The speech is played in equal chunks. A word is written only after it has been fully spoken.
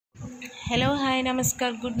Hello hi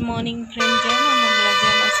नमस्कार good morning friend जय मां मंगला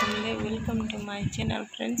जय मां समले welcome to my channel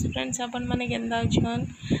friends आपण माने केंदा अछन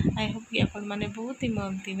आई होप कि आपण माने बहुत ही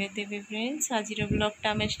ममतिवे देबे फ्रेंड्स आज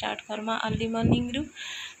ब्लॉगटा में स्टार्ट करमा अर्ली मॉर्निंग रु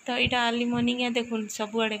तो यहाँ अर्ली मॉर्निंग है देखो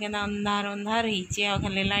सबुआड़े के अंधार अंधार हो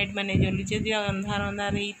खाली लाइट मैंने जलुचे अंधार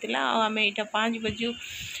अंधार होता आम यहाँ 5 बजे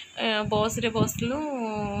बस रे बसलु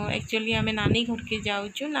एक्चुअली आम नानी घर के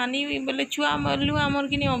जाऊँ नानी बोले छुआ मरलु आमर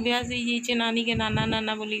कि अभ्यास हो जाइए नानी के नाना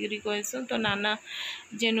नाना बोलिकी कहसुँ तो नाना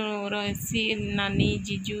जेनु रही नानी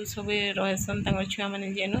जीजू सब रहसन छुआ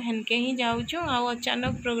मैंने जेनु हेनके ही जाऊँ आउ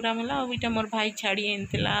अचानक प्रोग्राम है आईटा मोर भाई छाड़ी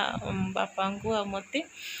आनता बापा को आ मते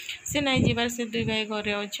से नहीं जीवार से दुई भाई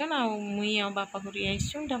घरे अच्छन मुई आ बापा कर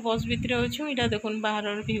आसछूँ बस भितर अच्छू यहाँ देखुन बाहर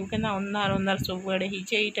व्यू के अंधार अंधार सबुआड़े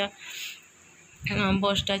होटा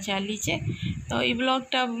बसटा चलीचे तो ये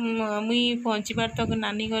ब्लॉगटा मुई पहुँचबार तक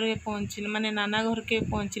नानी घर के पहुँच माने नाना घर के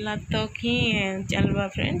पहुँचला तक ही चलवा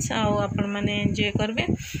फ्रेंड्स आपण मैंने एंजॉय करबे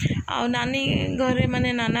आ नानी घरे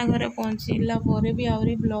माने नाना घरे पहुँचला पर भी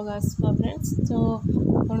आहरी ब्लॉग आसवा फ्रेंड्स तो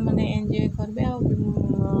आपण मैंने एंजॉय करबे आ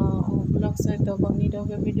ब्लॉग सहित बनी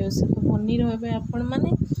रहे वीडियो सहित बनी रहे आपण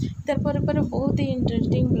मैंने तार पर बहुत ही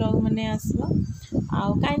इंटरेस्टिंग ब्लॉग मैंने आसवा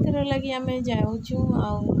आउ कहीं थर लगी आम जाऊँ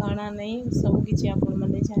आउ काना नहीं सब किसी आपण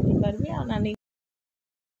मैंने जानीपारे आ नानी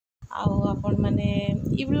आपण मैंने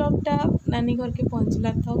ई ब्लॉगटा नानी घर के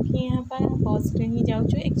पहुँचला तक कि यहाँ पर बस रे ही जाऊँ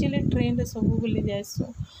एक्चुअली ट्रेन रे सब बुले जासु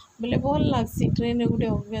बोले भल लगसी ट्रेन रे गोटे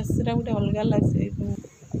अभ्यास गोटे अलग लगसी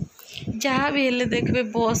जहाँ भी हेले देखबे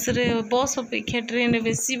बस अपेक्षा ट्रेन रे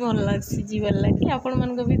बेसी भल लगसी जीवार लगे आपण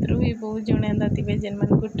मान भर भी बहुत जन एंता थे जेन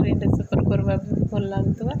मान को ट्रेन रे सफर करवा भल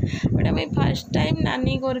लगुवा बट आम फास्ट टाइम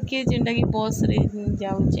नानी घर के जेनटा कि बस रे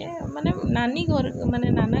जाऊे माने नानी घर माने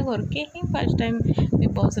नाना घर के ही फास्ट टाइम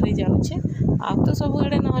बस रे जाऊे आ तो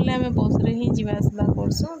सबुआड़े ना आम बस रे ही जीवा आसवा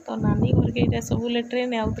करसूँ तो नानी घर के यहाँ सब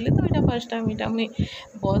ट्रेन आउते तो यहाँ फास्ट टाइम यहाँ मुझे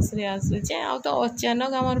बस रे आसूचे आ तो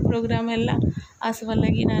अचानक आमर प्रोग्राम है आसवा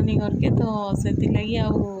लगी नानी घर के तो से लगी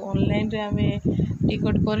ऑनलाइन रे आम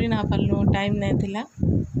टिकट कर ना पार्लु टाइम नहीं थिला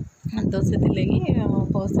तो से लगी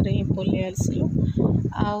बस रे ही पलि आसलु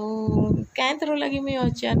कहीं थर लगी मुझे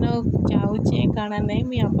अचानक जाऊे काना नहीं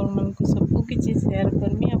मुझे आपण मानक सब किसी शेयर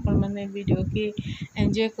करमी आपण मैंने वीडियो के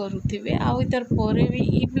एंजॉय करुवे आर पर भी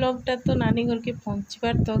ई ब्लॉगटा तो नानी घर के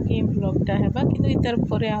पहुँचबार तक ही ब्लॉगटा है कि तार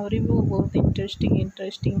पर आहरी भी बहुत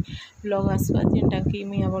इंटरेस्टिंग ब्लॉग आसवा जेनटा कि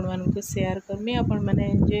मुझे आपण मानक शेयर करमी आपण मैंने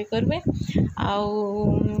एंजॉय करबे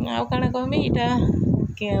आउ काना कहमी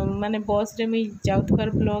यहाँ माने बस रे मुझे जाऊथबार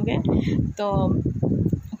ब्लॉग है तो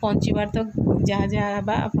पहुँचबार तक जहाँ जहाँ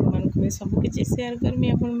बा आपण मानक मैं सब किसी शेयर करमी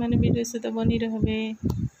आपण मैंने वीडियो सहित बनी रहे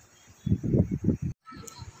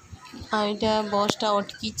आईटा बसटा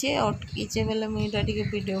अटकीचे बेले मुझे टे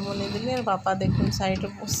वीडियो बनईदेली बापा देखुन साइड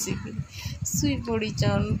बसिकी शुई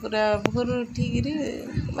पड़ीचन पूरा भोर उठिक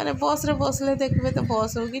माने बस रे बसले देखबे तो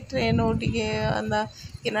बस हो कि ट्रेन हो टे अंदा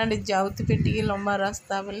केनाडे जाऊे टे लंबा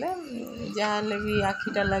रास्ता बेले जहाँ भी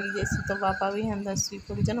आखिटा लगी जाए तो बापा भी अंदा शुई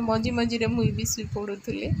पड़ीचन मझी मझे मुई भी Shuey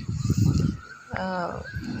पड़ुली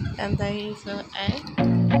एंता he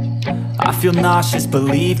I feel nauseous,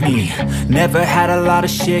 believe me. Never had a lot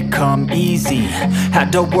of shit come easy.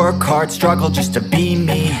 Had to work hard, struggle just to be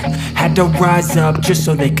me. Had to rise up just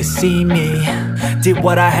so they could see me. Did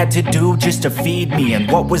what I had to do just to feed me.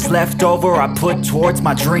 And what was left over I put towards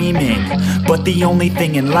my dreaming. But the only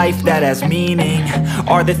thing in life that has meaning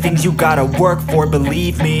are the things you gotta work for,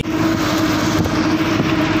 believe me.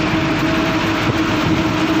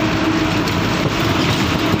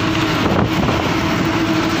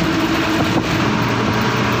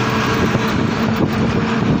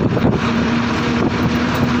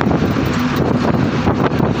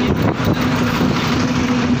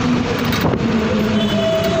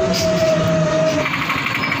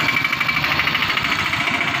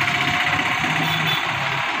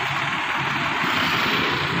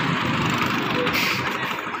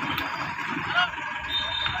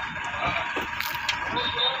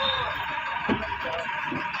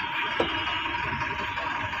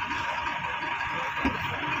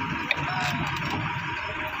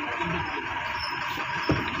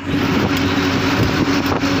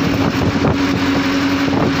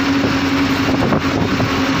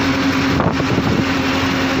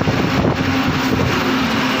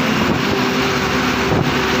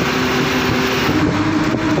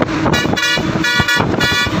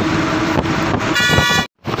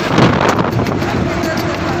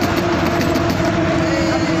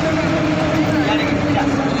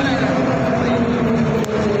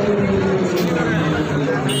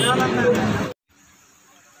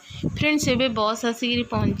 Friends एबे बस आसिक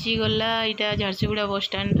पहुँची गला यहाँ Jharsuguda bus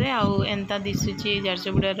stand रे आउ एंता दिशुची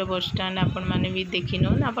झारसुगुड़ार bus stand आपण मैंने भी देखी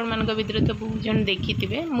नौन आपण मान भितर तो बहुत जन देखी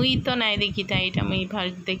थे मुई तो ना देखी था यहाँ मुई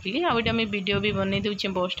फास्ट देखली आटा मुझे वीडियो भी बनई दूचे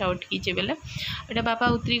बसटा उठकी बेले यहाँ बापा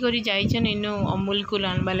उतरी कर जाइन इनु अमूल कूल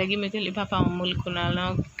आनवा लगी मुझे कहली बापा अमूल कूल आन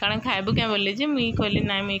कारण खाइबू क्या बोले जे मुई कहली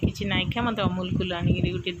ना मुझे किसी ना खा मत अमूल कूल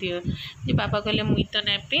आनिक गोटे दियो जे बापा कहले मुई तो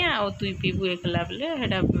ना पी आ तु पीबू एकला बोले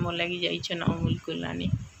हेटा मो लगी जाइन अमूल कूल आनी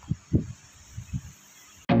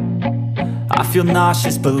I feel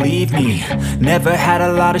nauseous, believe me. Never had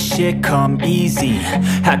a lot of shit come easy.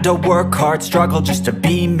 Had to work hard, struggle just to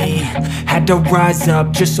be me. Had to rise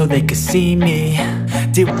up just so they could see me.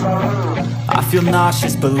 I feel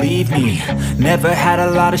nauseous, believe me. Never had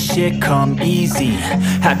a lot of shit come easy.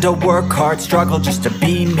 Had to work hard, struggle just to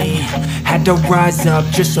be me. Had to rise up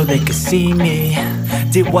just so they could see me.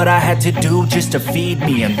 Did what I had to do just to feed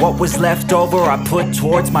me, and what was left over I put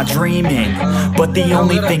towards my dreaming. But the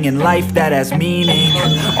only thing in life that has meaning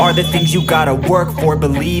are the things you gotta work for,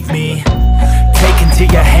 believe me. Take into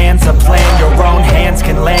your hands a plan, your own hands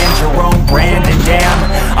can land your own brand. And damn,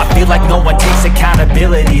 I feel like no one takes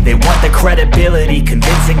accountability. They want the credibility,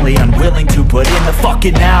 convincingly unwilling to put in the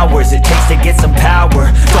fucking hours it takes to get some power.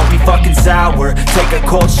 Don't be fucking sour, take a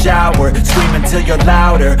cold shower, scream until you're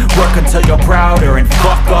louder, work until you're prouder. And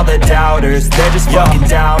fuck all the doubters, they're just fucking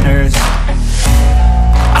downers.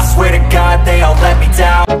 I swear to God they all let me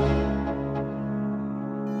down.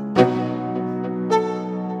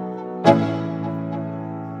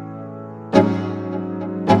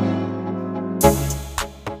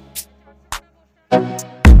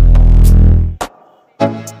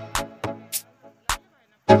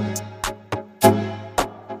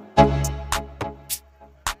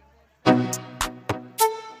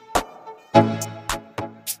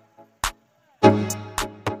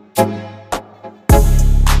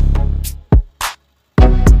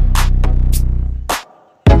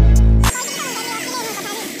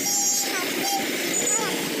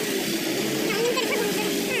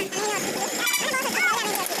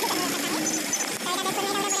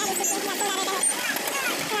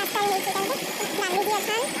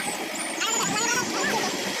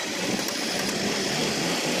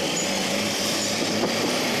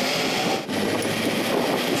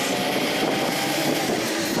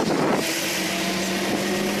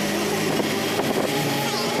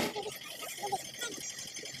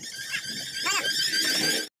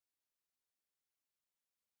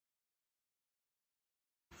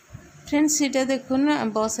 Friends इटा देखो ना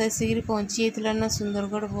बस आसिक पहुँची जाता ना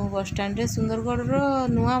Sundargarh bus stand रे सुंदरगढ़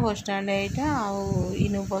नुआ bus stand है यहाँ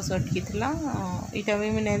इनु बस अटकी था यहाँ भी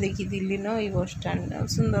मैं देखी थी न ये bus stand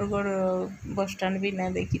Sundargarh bus stand भी ना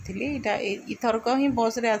देखी थी इथरक ही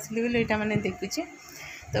बस रे आसली बोले यहाँ मैंने देखुचे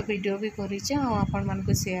तो वीडियो भी करुचे आपण मान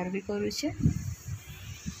को शेयर भी करुचे।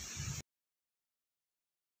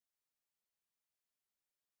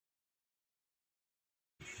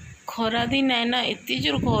 खरा दिन है ना एत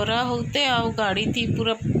जोर खरा होते आ गाड़ी थी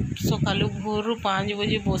पूरा सका भोर 5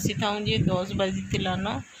 बजे बसी था 10 बजी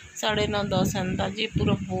न 9:30 10 एंता जे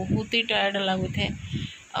पूरा बहुत ही टायर्ड लगुए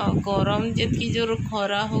गरम जी जोर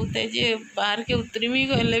खरा होते जे बाहर के उतरमी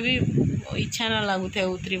गले भी इच्छा ना लगुए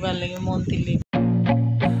उतरबार लगे मन थी।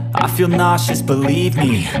 I feel nauseous, believe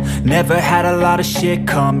me. Never had a lot of shit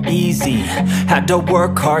come easy. Had to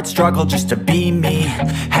work hard, struggle just to be me.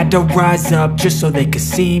 Had to rise up just so they could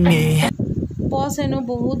see me. बस एनु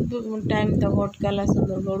बहुत time तक अटकाला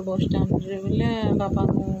Sundargarh bus stand रे बोले बापा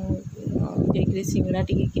को जाकि सिंगड़ा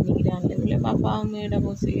टिके किनिक आनले बोले बापा हमें एटा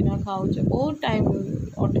बसिकिना खाऊच बहुत टाइम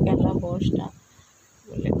अटकाला बसटा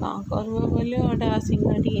बोले कहाँ करबो बोले एटा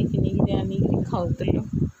सिंगड़ा टिके किनिक आनिक खाऊतलो।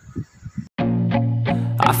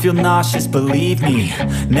 I feel nauseous, believe me.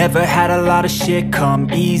 Never had a lot of shit come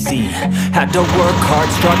easy. Had to work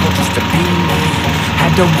hard, struggle just to be me.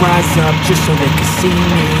 Had to rise up just so they could see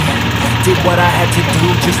me. Did what I had to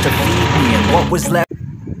do just to feed me, and what was left.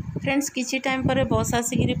 Friends किसी time पर बस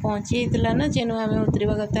आसिक पहुँची जाता ना जेनु आम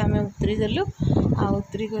उतरवा कथा आम उतरीदेलु आ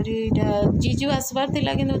उतरी कर जीजू आसबार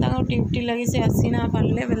था कि ड्यूटी लगे से आसी ना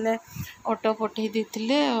पारे बेले ऑटो पठे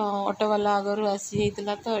देते ऑटो वाला आगर आसी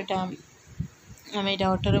जाता तो यहाँ आम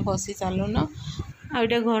यहाँ ऑटो बसी चलुन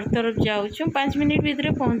आईटा घर तरफ जाऊँ 5 मिनट भितर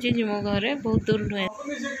पहुँची जी मो घरे बहुत दूर नुहे।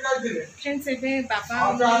 फ्रेंड्स एबे बापा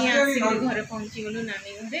आसिक घरे पहुँची गलु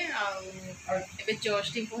नानी घरे आबे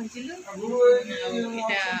जस्ट ही पहुँचलु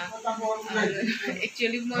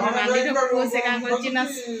एक्चुअली मोर नानी पुओ से का करछि ना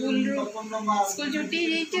स्कूल छुट्टी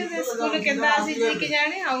जाइछे स्कूल केंदा आसी जे के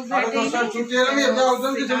जाने आ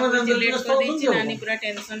लेट कर देछि नानी पूरा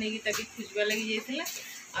टेंशन है कि तभी खुजबा लगी जाइथिला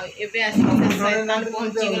आ एबे आसी शैतान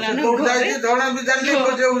पहुंची गला न घरे धोना भी जानी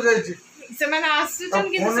खोजे हो जाइछि से माने आसुचन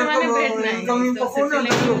कि से माने भेट नाही तो से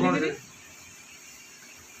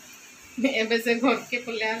एबे से घर के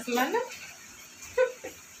पले आसला ना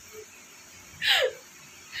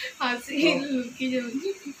हसी की जाउची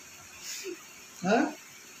हां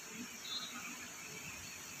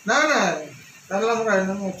ना ना ताला मरा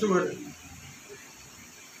न मोचु गरे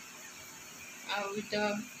आ इटा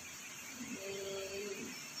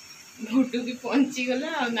भोटू भी पहुंची गला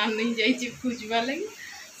आ नानी जाई छी खुजबा लगी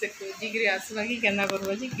से खुजी गिरी आसबा की केना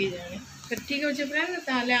करबो जी की जाने तो ठीक हो फ्रेंड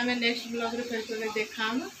ताहले हमें नेक्स्ट ब्लॉग रे फेर तोरे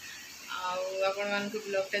देखाम आपण मान को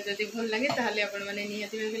ब्लॉग टा जदी भल लगे ताहले आपण माने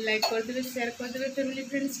नियति में लाइक कर देबे शेयर कर देबे फैमिली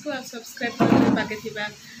फ्रेंड्स को आप सब्सक्राइब कर देबे बाकी थिबा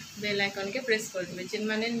बेल आइकन के प्रेस कर देबे जिन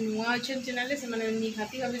माने नुआ अछन चैनल से माने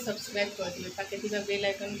निहाती भाबे सब्सक्राइब कर देबे बाकी थिबा बेल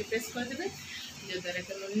आइकन के प्रेस कर देबे जो द्वारा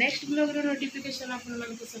कि नेक्स्ट ब्लॉग रो नोटिफिकेशन आपण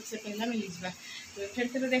मान को सबसे पहला मिल जबा तो फिर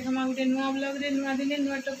से देखा गोटे नुआ ब्लॉग रे नुआ दिन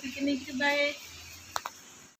नुआ टॉपिक नहीं बाय।